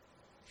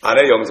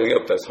 안에 영생이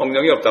없다.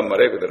 성령이 없단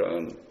말이에요,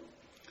 그들은.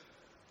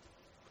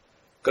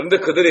 그런데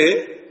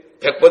그들이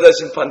백보자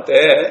심판 때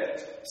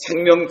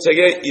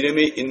생명책에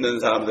이름이 있는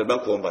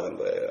사람들만 구원받은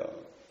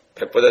거예요.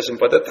 백보자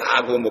심판 때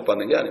다 구원 못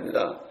받는 게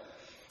아닙니다.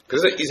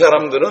 그래서 이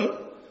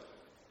사람들은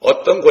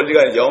어떤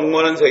권리가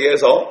영원한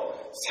세계에서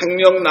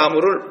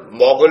생명나무를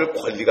먹을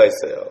권리가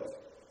있어요.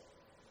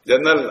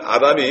 옛날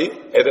아담이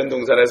에덴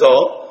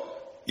동산에서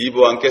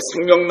이브와 함께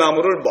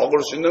생명나무를 먹을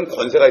수 있는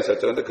권세가 있었죠.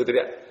 그런데 그들이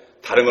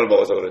다른 걸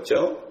먹어서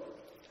그렇죠.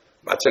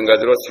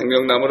 마찬가지로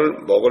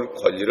생명나무를 먹을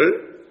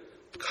권리를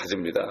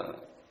가집니다.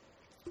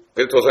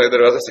 그래서 도성에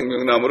들어가서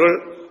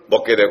생명나무를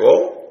먹게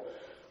되고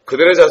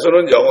그들의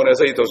자손은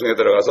영원에서 이 도성에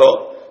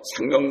들어가서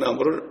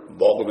생명나무를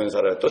먹으면서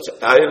살아요. 또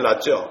아이를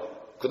낳죠.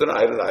 그들은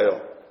아이를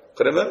낳아요.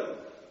 그러면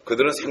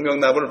그들은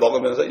생명나무를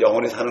먹으면서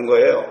영원히 사는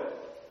거예요.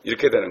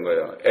 이렇게 되는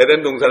거예요.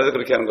 에덴 동산에서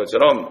그렇게 하는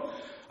것처럼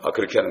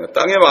그렇게 하는 거예요.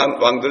 땅의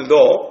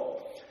왕들도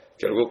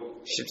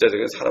결국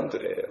실제적인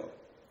사람들이에요.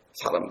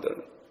 사람들.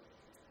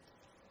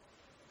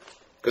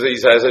 그래서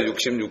이사야서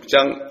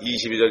 66장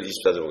 22절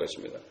 24절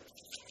보겠습니다.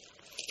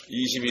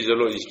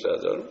 22절로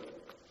 24절.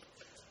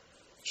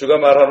 주가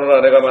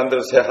말하노라 내가 만든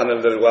새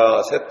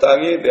하늘들과 새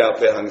땅이 내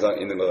앞에 항상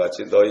있는 것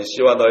같이 너희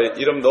씨와 너희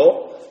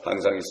이름도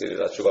항상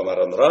있으리라. 주가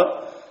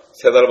말하노라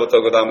세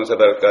달부터 그 다음 세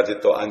달까지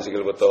또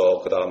안식일부터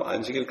그 다음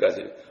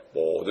안식일까지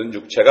모든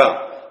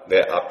육체가 내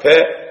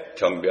앞에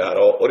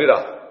경배하러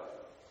오리라.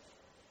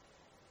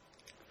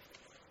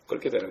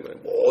 그렇게 되는 거예요.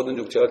 모든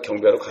육체가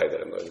경배하러 가야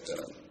되는 거예요.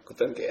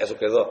 그때는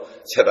계속해서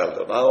세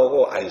달도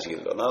나오고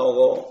안식일도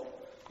나오고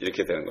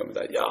이렇게 되는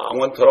겁니다.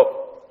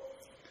 영원토록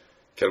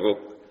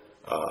결국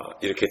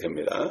이렇게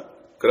됩니다.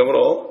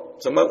 그러므로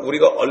정말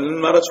우리가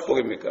얼마나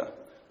축복입니까?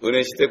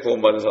 은혜 시대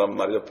구원받는 사람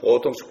말이죠.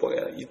 보통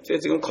축복이에요. 이때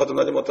지금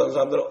거듭나지 못하는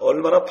사람들은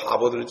얼마나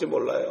바보들일지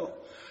몰라요.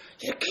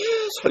 이렇게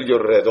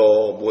설교를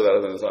해도 못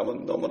알아듣는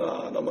사람은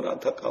너무나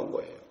안타까운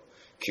거예요.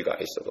 귀가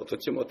있어도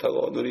듣지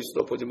못하고 눈이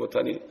있어도 보지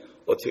못하니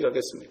어떻게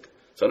하겠습니까?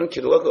 저는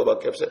기도가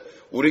그거밖에 없어요.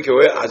 우리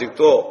교회에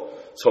아직도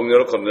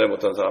성령을 건너지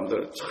못한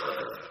사람들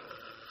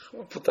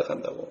참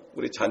부탁한다고.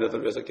 우리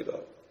자녀들 위해서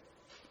기도하고.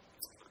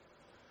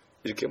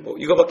 이렇게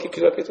이거밖에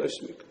기도할 게 더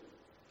있습니까?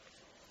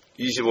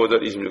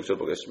 25절 26절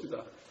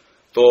보겠습니다.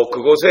 또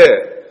그곳에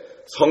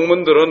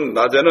성문들은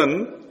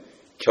낮에는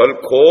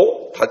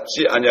결코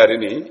닫지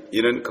아니하리니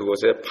이는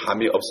그곳에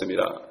밤이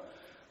없음이라.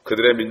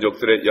 그들의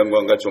민족들의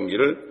영광과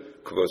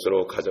존귀를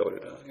그것으로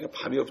가져오리라.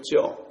 밤이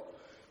없죠.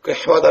 그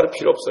해와 달은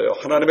필요 없어요.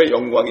 하나님의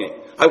영광이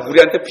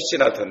우리한테 빛이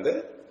날 텐데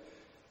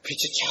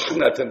빛이 쫙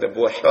날 텐데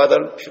해와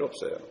달은 필요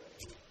없어요.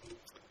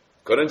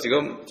 그건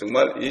지금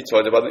정말 이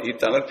저주받은 이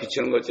땅을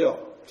비추는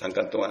거죠.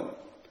 잠깐 동안.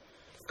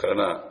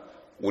 그러나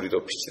우리도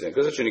빛이 돼.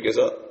 그래서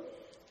주님께서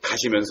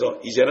가시면서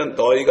이제는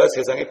너희가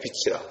세상의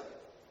빛이라.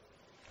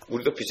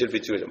 우리도 빛을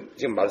비추고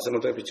지금 말씀을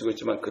통해 비추고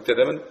있지만 그때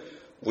되면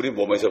우리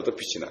몸에서부터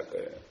빛이 날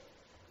거예요.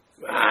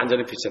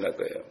 완전히 빛이 날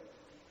거예요.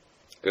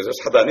 그래서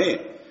사단이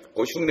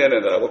그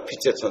흉내내느라고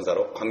빛의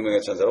천사로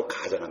광명의 천사로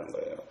가장하는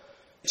거예요.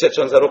 빛의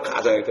천사로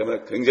가장하기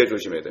때문에 굉장히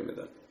조심해야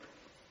됩니다.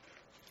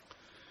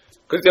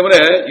 그렇기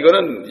때문에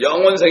이거는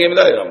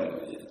영원생입니다.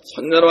 여러분.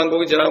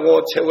 천년왕국이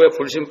지나고 최후의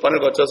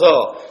불심판을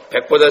거쳐서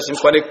백보자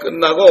심판이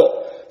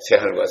끝나고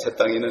새하늘과 새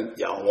땅이 있는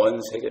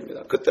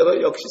영원세계입니다.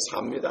 그때도 역시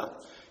삽니다.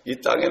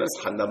 이 땅에는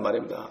산단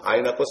말입니다.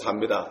 아이 낳고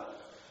삽니다.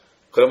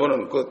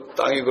 그러면은 그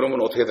땅이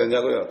그러면 어떻게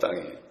되냐고요?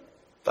 땅이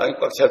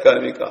꽉 찰 거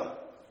아닙니까?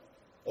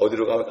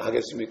 어디로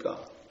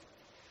가겠습니까?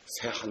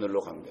 새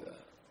하늘로 갑니다.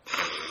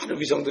 많은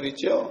위성들이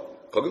있죠?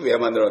 거기 왜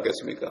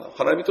만들어놨겠습니까?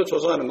 하나님이 또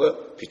조성하는 거예요.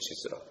 빛이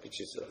있으라.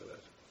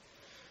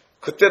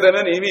 그때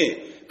되면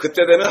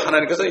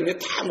하나님께서 이미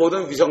다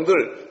모든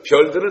위성들,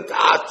 별들을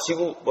다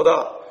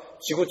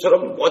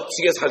지구처럼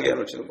멋지게 살게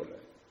해놓을지도 몰라요.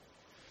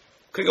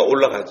 그러니까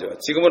올라가죠.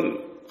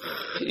 지금은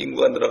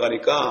인구가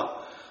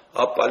늘어가니까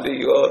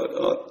빨리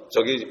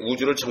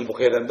우주를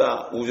정복해야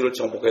된다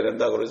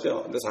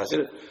그러죠. 근데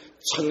사실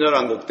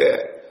천년왕국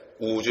때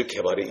우주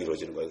개발이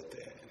이루어지는 거예요. 그때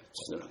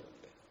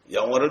천년왕국 때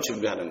영원을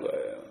준비하는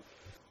거예요.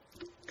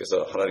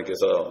 그래서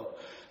하나님께서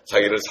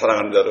자기를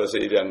사랑하는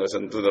자로서 예비한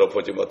것은 눈으로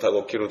보지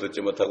못하고 귀로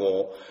듣지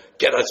못하고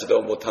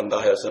깨닫지도 못한다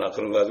하였으나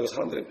그런 거 가지고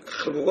사람들이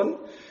결국은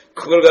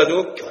그걸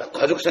가지고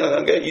가족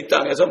생각한 게 이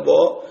땅에서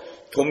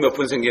돈 몇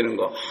푼 생기는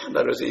거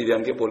나를 위해서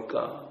예비한 게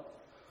뭘까?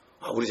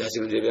 우리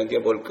자식을 예비한 게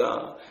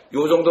뭘까?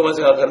 요 정도만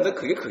생각하는데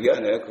그게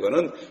아니에요.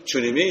 그거는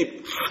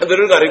주님이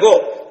하늘을 가리고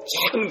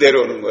쫙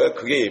내려오는 거예요.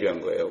 그게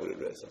예비한 거예요.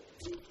 우리를 위해서.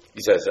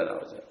 이사야서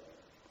나오죠.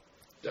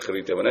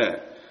 그렇기 때문에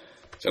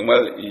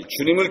정말 이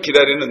주님을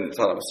기다리는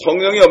사람,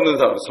 성령이 없는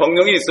사람,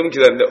 성령이 있으면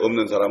기다리는데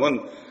없는 사람은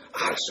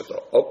알 수도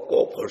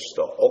없고 볼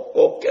수도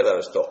없고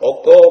깨달을 수도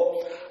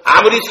없고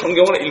아무리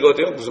성경을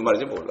읽어도요 무슨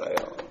말인지 몰라요.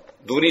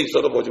 눈이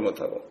있어도 보지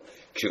못하고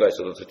귀가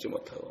있어도 듣지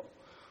못하고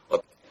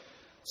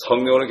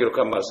성령을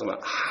기록한 말씀은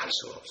알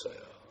수가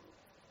없어요.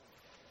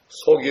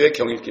 소귀의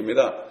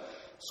경읽기입니다.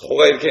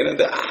 소가 이렇게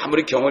있는데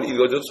아무리 경을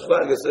읽어줘도 소가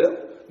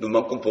알겠어요?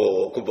 눈만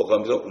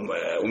꿈뻑하면서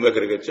우매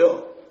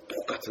그러겠죠?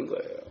 똑같은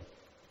거예요.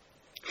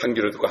 한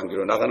귀로 듣고 한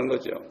귀로 나가는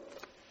거죠.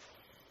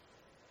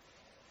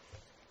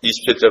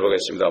 27절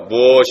보겠습니다.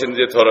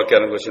 무엇이든지 더럽게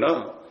하는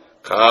것이나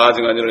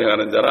가증한 일을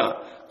행하는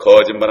자나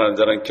거짓말하는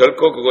자는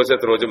결코 그곳에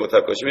들어오지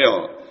못할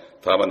것이며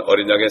다만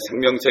어린 양의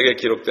생명책에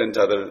기록된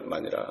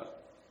자들만이라.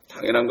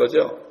 당연한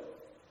거죠.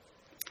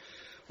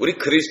 우리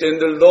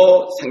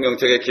그리스도인들도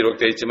생명책에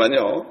기록되어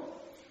있지만요.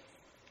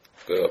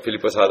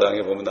 빌립보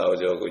 4장에 보면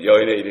나오죠. 그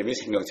여인의 이름이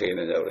생명책에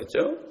있느냐고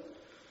그랬죠.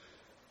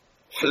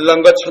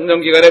 환난과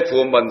천년기간의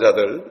구원받은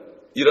자들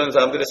이런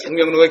사람들이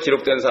생명록에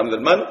기록된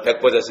사람들만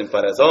백보자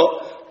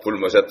심판에서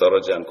불못에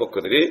떨어지지 않고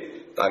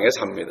그들이 땅에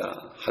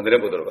삽니다. 하늘에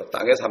못 들어가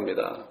땅에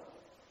삽니다.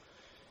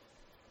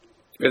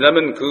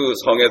 왜냐하면 그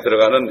성에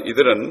들어가는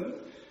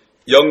이들은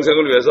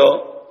영생을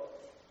위해서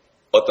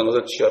어떤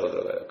것을 취하러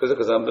들어가요. 그래서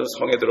그 사람들은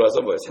성에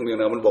들어와서 뭐예요?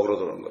 생명나무를 먹으러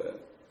들어오는 거예요.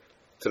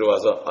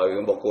 들어와서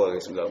이거 먹고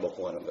가겠습니다.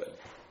 먹고 가는 거예요.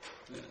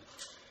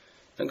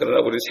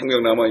 그러나 우리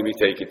생명나무가 이미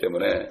되어 있기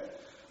때문에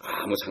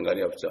아무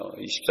상관이 없죠.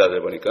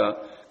 24절 보니까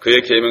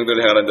그의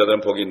계명들을 행하는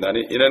자들은 복이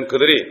있나니 이는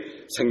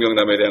그들이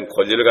생명나무에 대한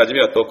권리를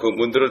가지며 또 그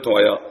문들을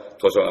통하여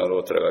도성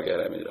안으로 들어가게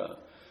하랍니다.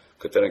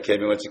 그때는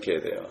계명을 지켜야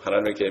돼요.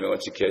 하나님의 계명을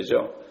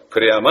지켜야죠.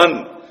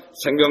 그래야만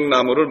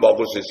생명나무를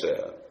먹을 수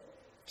있어요.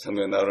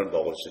 생명나무를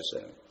먹을 수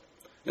있어요.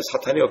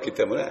 사탄이 없기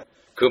때문에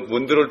그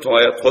문들을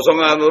통하여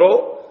도성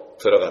안으로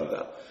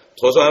들어간다.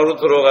 도성 안으로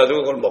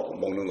들어가지고 그걸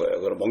먹는 거예요.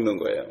 그걸 먹는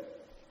거예요.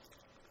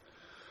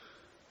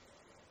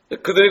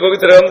 그들이 거기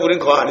들어가면 우린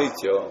그 안에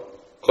있죠.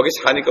 거기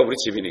사니까 우리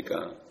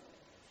집이니까.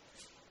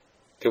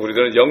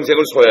 우리들은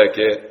영생을 소유할게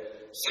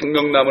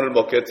생명나무를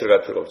먹게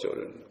들어갈 필요가 없죠.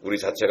 우리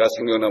자체가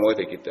생명나무가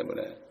됐기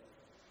때문에.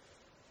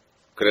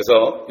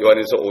 그래서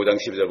요한일서 5장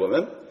 12절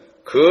보면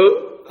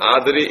그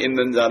아들이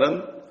있는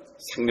자는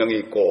생명이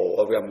있고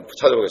우리 한번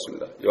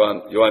찾아보겠습니다.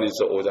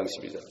 요한일서 5장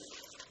 12절.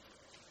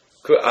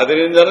 그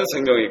아들이 있는 자는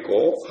생명이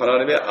있고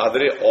하나님의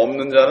아들이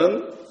없는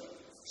자는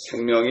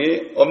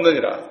생명이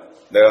없느니라.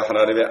 내가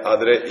하나님의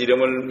아들의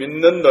이름을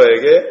믿는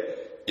너에게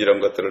이런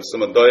것들을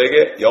쓰면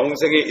너에게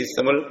영생이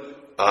있음을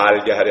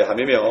알게 하려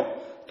함이며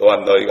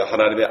또한 너희가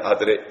하나님의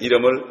아들의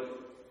이름을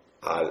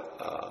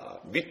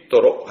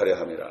믿도록 하려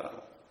함이라.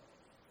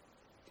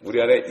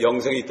 우리 안에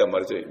영생이 있단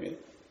말이죠. 이미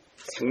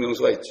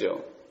생명수가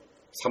있죠.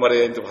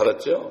 사마리아인도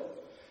받았죠.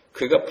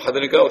 그러니까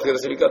받으니까 어떻게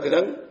됐습니까?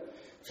 그냥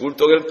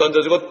물동이를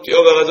던져주고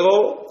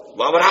뛰어가가지고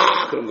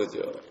와봐라 그런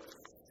거죠.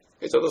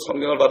 저도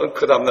성령을 받은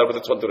그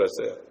다음날부터 전도를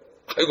했어요.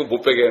 아이고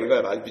못 빼게 하는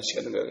거야. 많이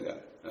미치겠는 거야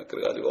그냥.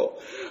 그래가지고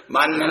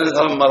만나는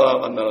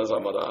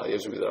사람마다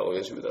예수 믿으라고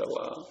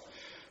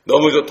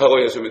너무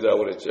좋다고 예수 믿으라고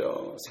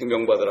그랬죠.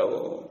 생명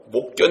받으라고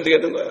못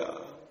견디겠는 거야.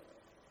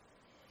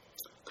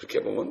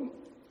 그렇게 보면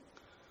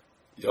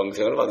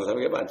영생을 받은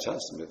사람이 많지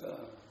않습니다.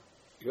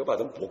 이거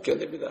받으면 못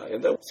견딥니다.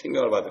 옛날에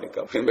생명을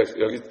받으니까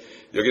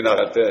여기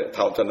나갈 때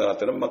다운타운 나갈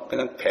때는 막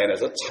그냥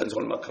밴에서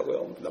찬송을 막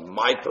하고요.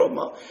 마이크로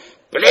막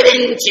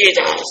블레딩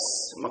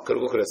지저스 막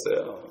그러고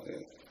그랬어요.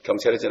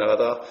 경찰이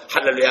지나가다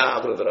할렐루야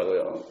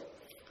그러더라고요.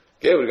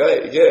 우리가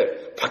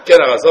이게 밖에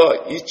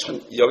나가서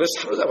여기를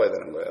사로잡아야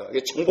되는 거예요.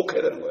 이게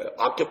정복해야 되는 거예요.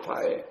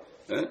 아큐파이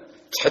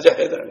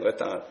차지해야 되는 거예요.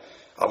 땅을.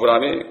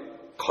 아브라함이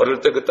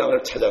걸을 때 그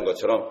땅을 차지한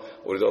것처럼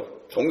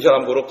우리도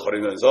동서남북으로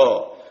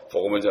걸으면서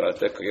복음을 전할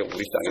때 그게 우리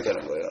땅이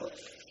되는 거예요.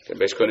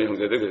 멕시코는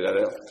형제들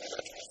그러잖아요.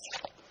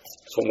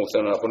 송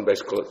목사는 앞으로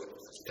멕시코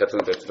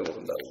대통령 될지도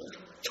모른다고.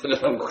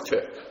 천연한국 때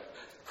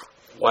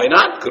Why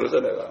not? 그러죠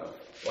내가.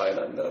 Why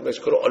not? 내가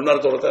멕시코를 얼마나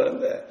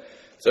돌아다녔는데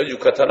저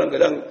유카탄은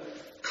그냥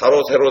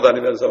가로 세로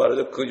다니면서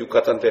말이죠. 그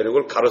유카탄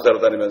대륙을 가로 세로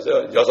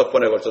다니면서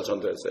 6번에 걸쳐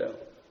전도했어요.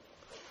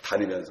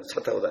 다니면서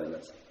차 타고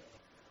다니면서.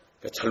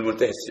 젊을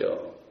때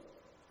했죠.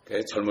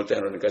 젊을 때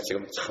해놓으니까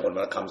지금 참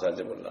얼마나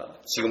감사한지 몰라.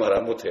 지금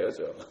하라면 못해요,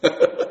 저.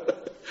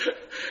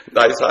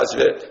 나이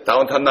 40에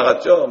다운타운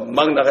나갔죠?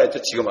 막 나가야죠.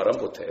 지금 하라면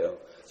못해요.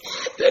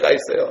 다 때가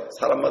있어요.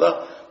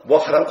 사람마다 뭐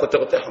하라면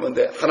그때그때 하면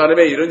돼.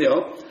 하나님의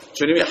일은요,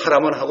 주님이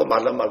하라면 하고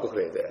말라면 말고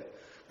그래야 돼.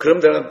 그럼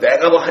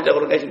내가 뭐 하자고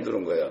그러니까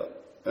힘드는 거예요.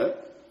 에?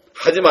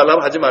 하지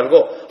말라면 하지 말고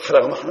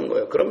하라고 하면 하는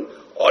거예요. 그럼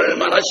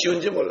얼마나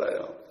쉬운지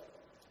몰라요.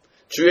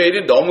 주의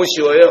일이 너무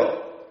쉬워요.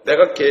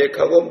 내가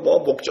계획하고 뭐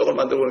목적을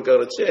만들고 그러니까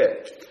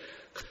그렇지.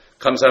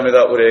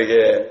 감사합니다.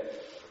 우리에게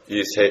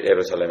이 새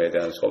예루살렘에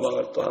대한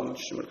소망을 또한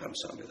주심을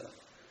감사합니다.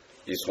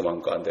 이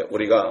소망 가운데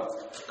우리가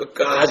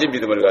끝까지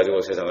믿음을 가지고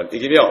세상을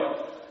이기며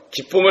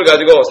기쁨을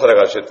가지고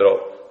살아갈 수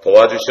있도록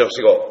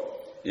도와주시옵시고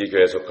이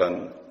교회에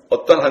속한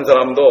어떤 한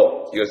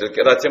사람도 이것을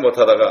깨닫지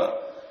못하다가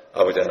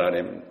아버지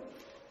하나님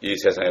이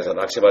세상에서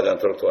낙심하지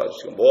않도록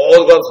도와주시고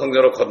모두가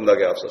성령으로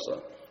거듭나게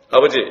하옵소서.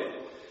 아버지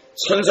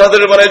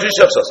천사들을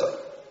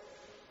보내주시옵소서.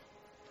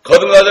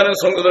 거듭나자는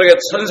성도들에게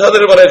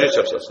천사들을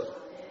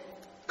보내주시옵소서.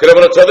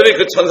 그러므로 저들이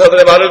그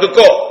천사들의 말을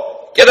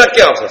듣고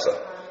깨닫게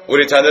하옵소서.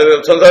 우리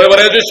자녀들 천사를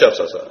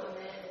보내주시옵소서.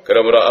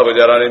 그러므로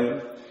아버지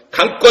하나님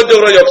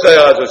강권적으로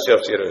역사하여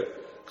주시옵시기를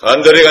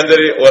간절히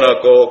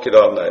원하고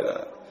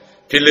기도합나이다.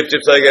 빌립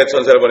집사에게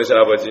천사를 보내신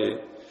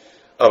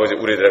아버지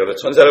우리들에게도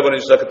천사를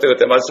보내주셔서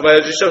그때그때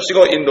말씀하여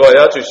주시옵시고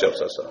인도하여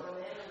주시옵소서.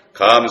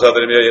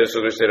 감사드리며 예수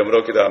그리스도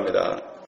이름으로 기도합니다.